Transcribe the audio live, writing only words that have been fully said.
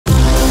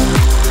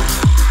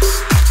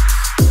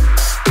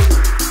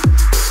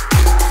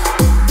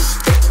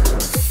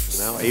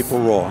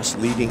April Ross,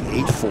 leading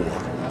 8-4.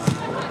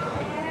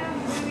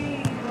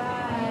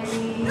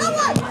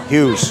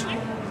 Hughes.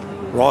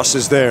 Ross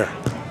is there.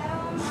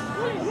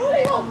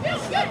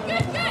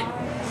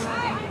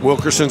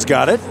 Wilkerson's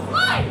got it.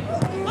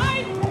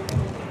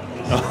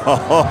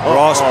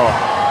 Ross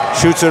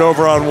shoots it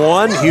over on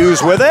one.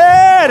 Hughes with it,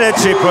 and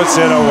she puts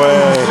it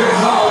away.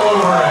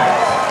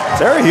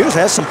 Sarah Hughes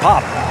has some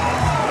pop.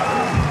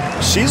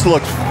 She's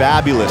looked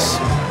fabulous.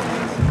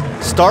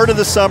 Start of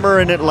the summer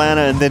in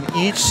Atlanta, and then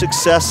each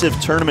successive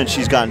tournament,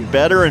 she's gotten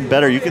better and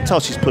better. You can tell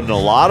she's put in a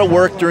lot of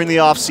work during the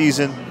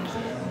offseason.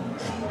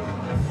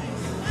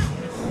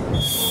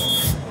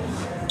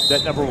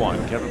 Set number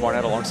one, Kevin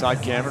Barnett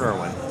alongside Cameron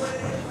Irwin.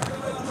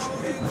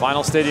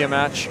 Final stadium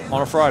match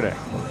on a Friday.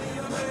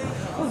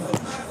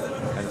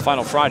 And the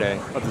final Friday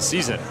of the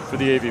season for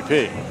the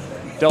AVP.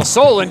 Del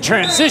Sol in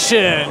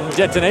transition,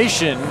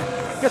 detonation.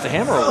 Got the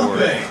Hammer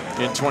Award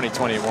in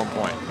 2020 at one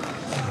point.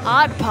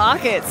 Odd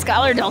pocket,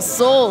 Skylar Del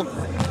Sol.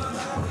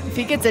 If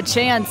he gets a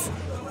chance,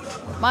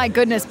 my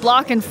goodness,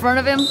 block in front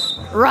of him,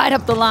 right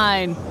up the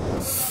line.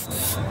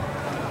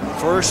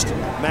 First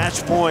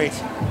match point.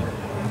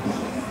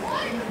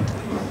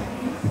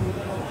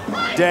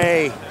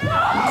 Day,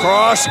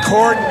 cross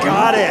court,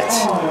 got it.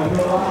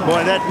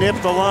 Boy, that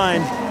nipped the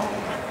line.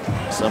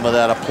 Some of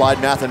that applied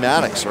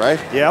mathematics,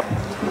 right? Yep.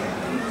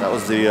 That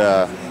was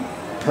the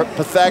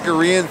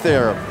Pythagorean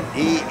theorem.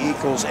 E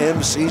equals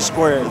MC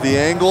squared. The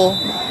angle,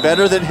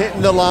 better than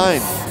hitting the line.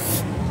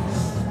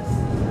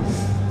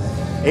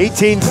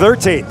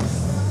 18-13.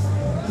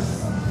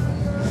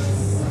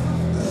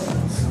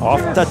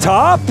 Off the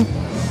top.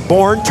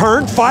 Bourne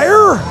turn,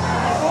 fire.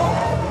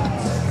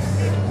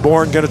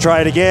 Bourne gonna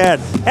try it again.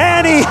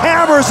 And he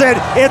hammers it,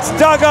 it's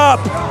dug up.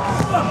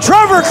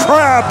 Trevor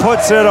Crabb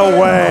puts it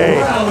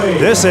away.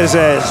 This is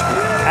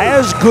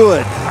as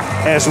good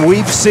as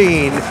we've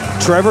seen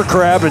Trevor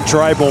Crabb and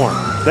Tri Bourne.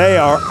 They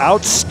are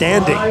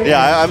outstanding.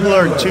 Yeah, I've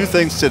learned two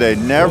things today.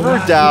 Never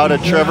doubt a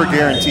Trevor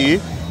guarantee.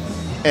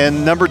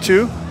 And number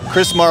two,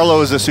 Chris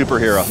Marlowe is a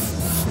superhero.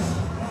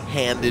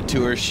 Handed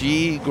to her.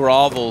 She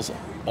grovels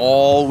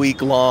all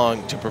week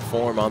long to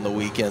perform on the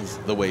weekends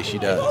the way she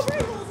does.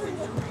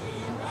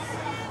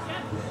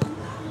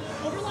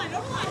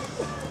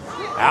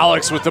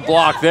 Alex with the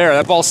block there.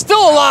 That ball's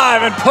still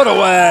alive and put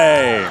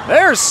away.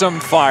 There's some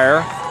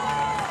fire.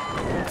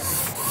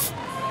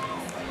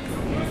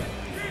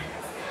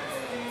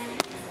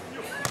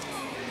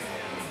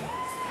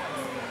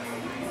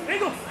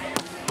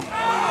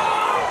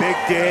 Big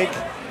dig.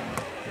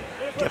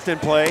 Kept in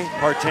play.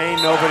 Partain,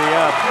 nobody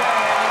up.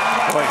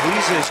 Boy,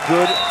 he's as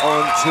good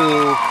on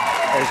two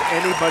as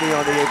anybody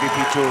on the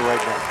AVP Tour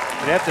right now.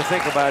 You have to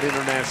think about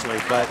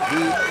internationally, but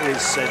he is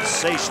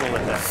sensational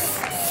at that.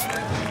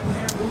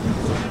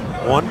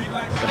 One.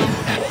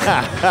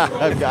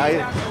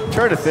 I'm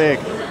trying to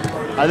think.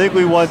 I think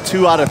we won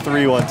 2 out of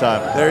 3 one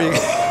time. There you go.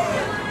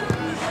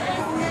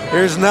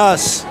 Here's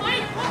Nuss.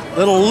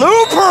 Little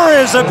looper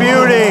is a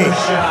beauty.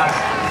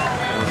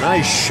 A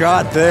nice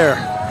shot there.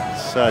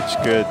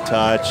 Such good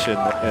touch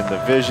and the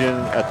vision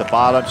at the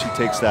bottom. She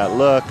takes that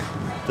look.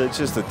 It's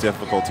just a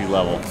difficulty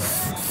level.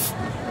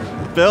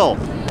 Phil.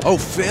 Oh,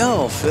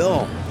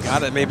 Phil.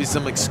 Got it, maybe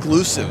some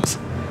exclusives.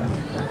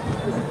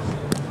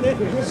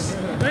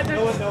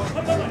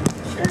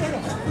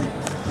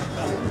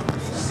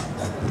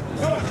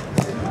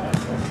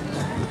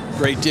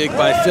 Great dig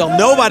by Phil.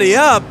 Nobody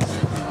up.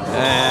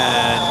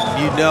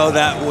 And you know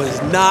that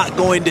was not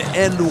going to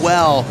end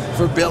well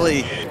for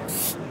Billy.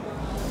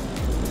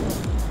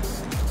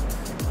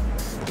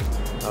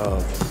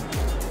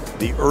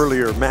 The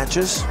earlier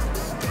matches.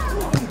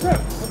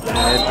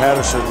 And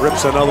Patterson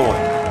rips another one.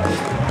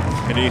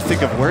 And you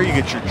think of where you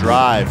get your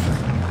drive.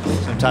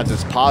 Sometimes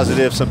it's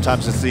positive,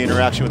 sometimes it's the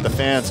interaction with the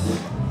fans.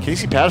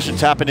 Casey Patterson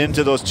tapping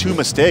into those 2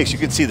 mistakes. You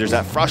can see there's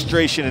that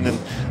frustration and then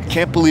I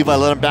can't believe I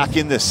let him back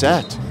in this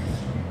set.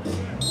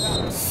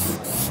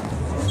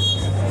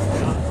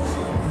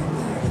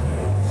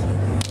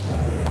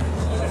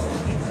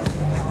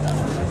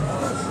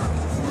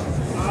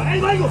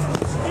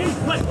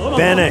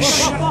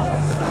 Banish.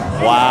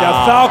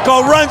 Wow.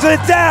 DeFalco runs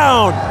it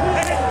down.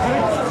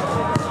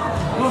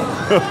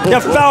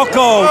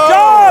 DeFalco.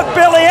 Oh,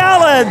 Billy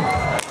Allen.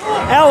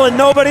 Allen,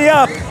 nobody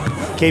up.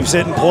 Keeps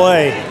it in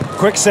play.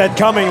 Quick set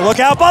coming. Look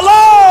out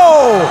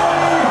below.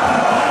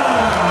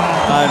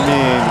 I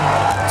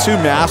mean,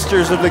 2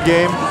 masters of the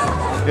game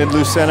in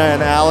Lucena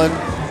and Allen,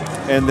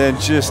 and then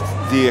just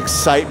the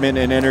excitement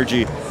and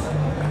energy.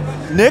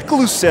 Nick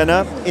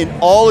Lucena, in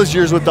all his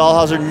years with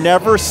Dahlhauser,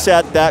 never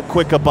set that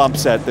quick a bump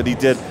set that he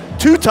did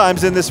 2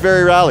 times in this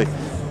very rally.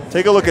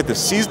 Take a look at this.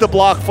 Sees the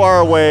block far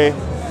away,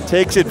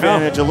 takes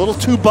advantage, a little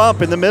too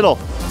bump in the middle.